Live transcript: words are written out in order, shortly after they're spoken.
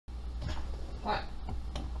Hi,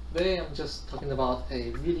 today I'm just talking about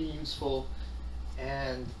a really useful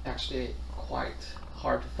and actually quite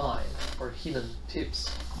hard to find or hidden tips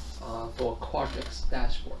for Qualtrics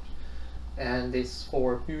dashboard. And it's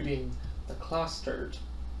for building the clustered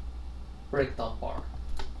breakdown bar.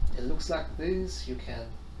 It looks like this. You can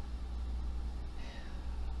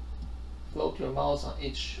float your mouse on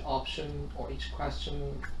each option or each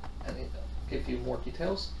question and it gives you more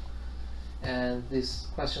details. And these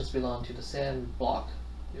questions belong to the same block.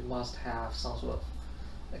 You must have some sort of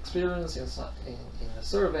experience in a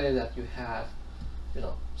survey that you have,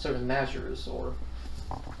 certain measures or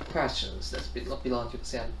questions that belong to the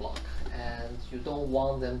same block, and you don't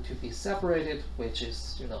want them to be separated, which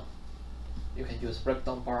is, you can use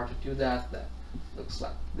breakdown bar to do that. That looks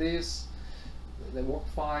like this. They work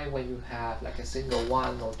fine when you have like a single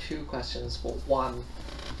one or two questions for one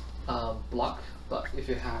block. But if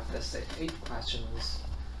you have, let's say, 8 questions,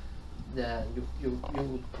 then you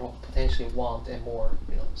would potentially want a more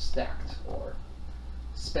stacked or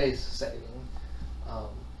space-saving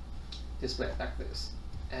display like this.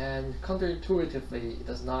 And counterintuitively, it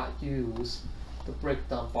does not use the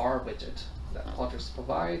breakdown bar widget that Qualtrics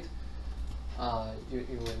provide.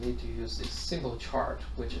 You will need to use this Simple Chart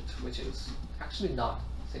Widget, which is actually not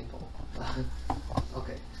simple.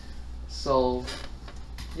 Okay, so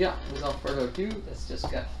yeah, without further ado, let's just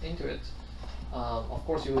get into it. Of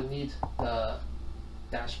course, you will need the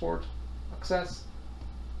dashboard access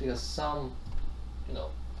because some, I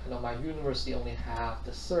know my university only have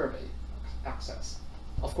the survey access.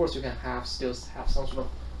 Of course, you can still have some sort of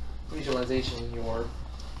visualization in your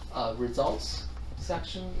results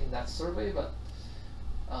section in that survey, but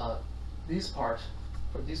this part,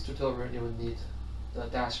 for this tutorial, you will need the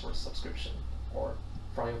dashboard subscription or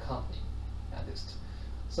from your company at least.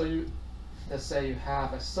 So let's say you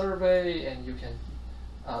have a survey and you can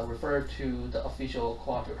refer to the official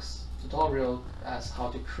Qualtrics tutorial as how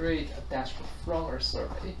to create a dashboard from a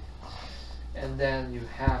survey. And then you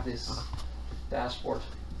have this dashboard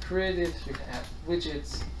created. You can add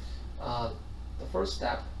widgets. The first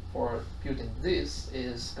step for building this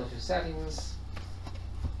is go to settings.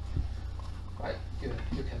 Right, you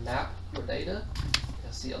can map your data. You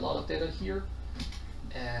can see a lot of data here,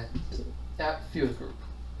 and add field group.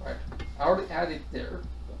 Right, I already added there.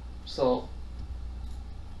 So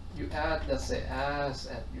you add, let's say, as,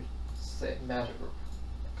 and you say measure group.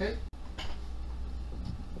 Okay,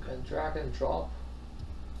 you can drag and drop.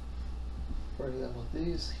 For example,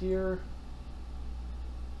 these here.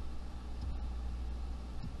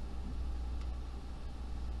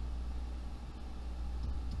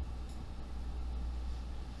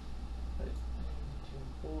 Right, I need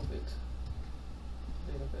to move it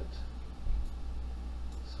a little bit.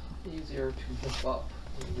 Easier to move up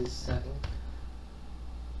in this setting.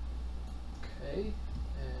 Okay,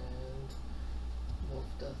 and move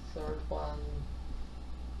the third one.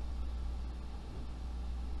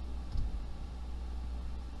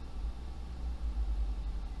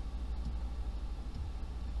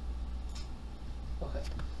 Okay,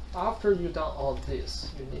 after you've done all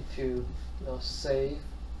this, you need to save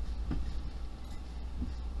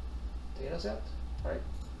dataset, right?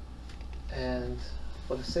 And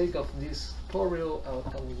for the sake of this tutorial, I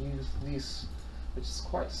will use this, which is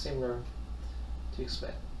quite similar to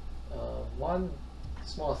explain. One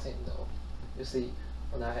small thing though, you see,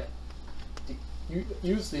 when I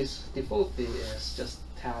use this defaultly as just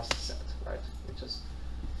task set, right? You just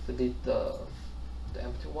delete the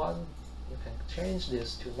empty one. You can change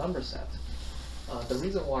this to number set. The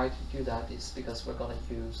reason why to do that is because we're going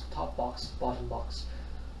to use top box, bottom box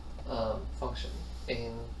function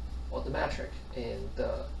or the metric in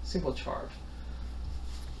the Simple Chart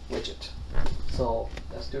widget. So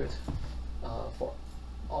let's do it for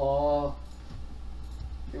all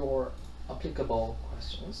your applicable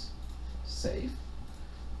questions. Save.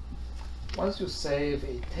 Once you save,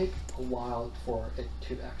 it takes a while for it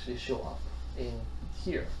to actually show up in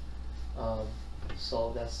here.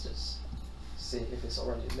 So let's just see if it's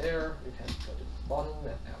already there. You can go to the bottom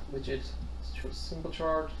and add widget. Let's choose Simple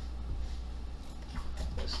Chart.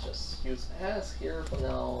 Let's just use as here for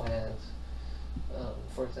now, and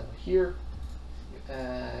for example here you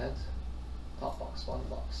add top box, bottom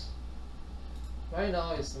box. Right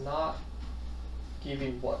now it's not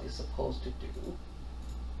giving what it's supposed to do.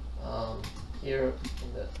 Here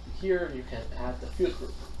you can add the field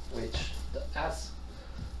group, which the as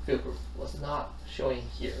field group was not showing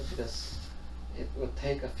here because it will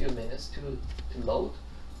take a few minutes to load.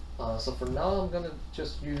 So for now I'm gonna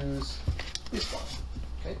just use this one.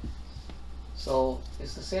 Okay, so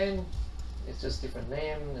it's the same, it's just different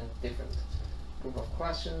name and different group of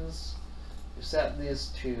questions. You set this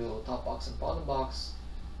to top box and bottom box,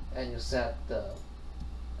 and you set the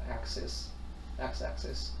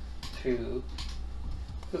x-axis to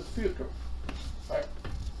the field group. Right?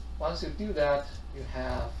 Once you do that, you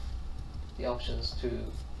have the options to,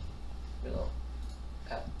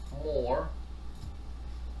 add more,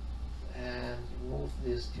 and you move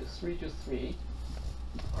this to 3 to 3.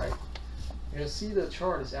 Right? You can see the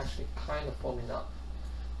chart is actually kind of forming up.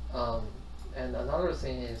 And another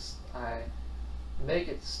thing is I make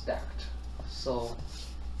it stacked, so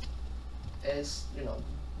it's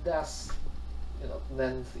that's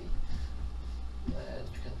lengthy, and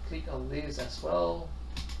you can click on these as well,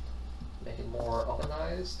 make it more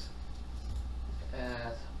organized,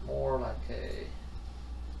 add more like a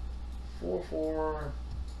 4-4,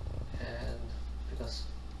 and because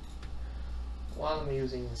one I'm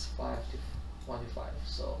using is 1 to 5,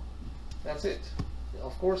 so that's it.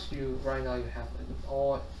 Of course, right now you have it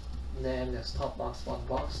all named as top box, bottom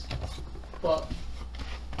box, but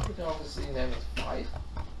you can obviously name it 5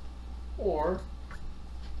 or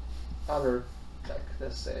other, like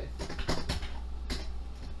let's say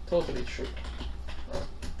totally true, right?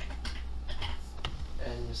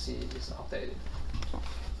 And you see it's updated.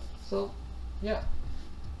 So yeah,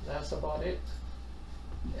 that's about it,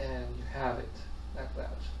 and you have it like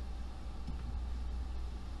that,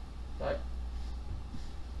 right?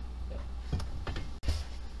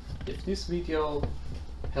 If this video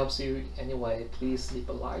helps you anyway, please leave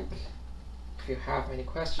a like. If you have any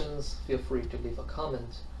questions, feel free to leave a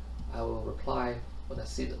comment. I will reply when I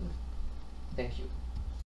see them. Thank you.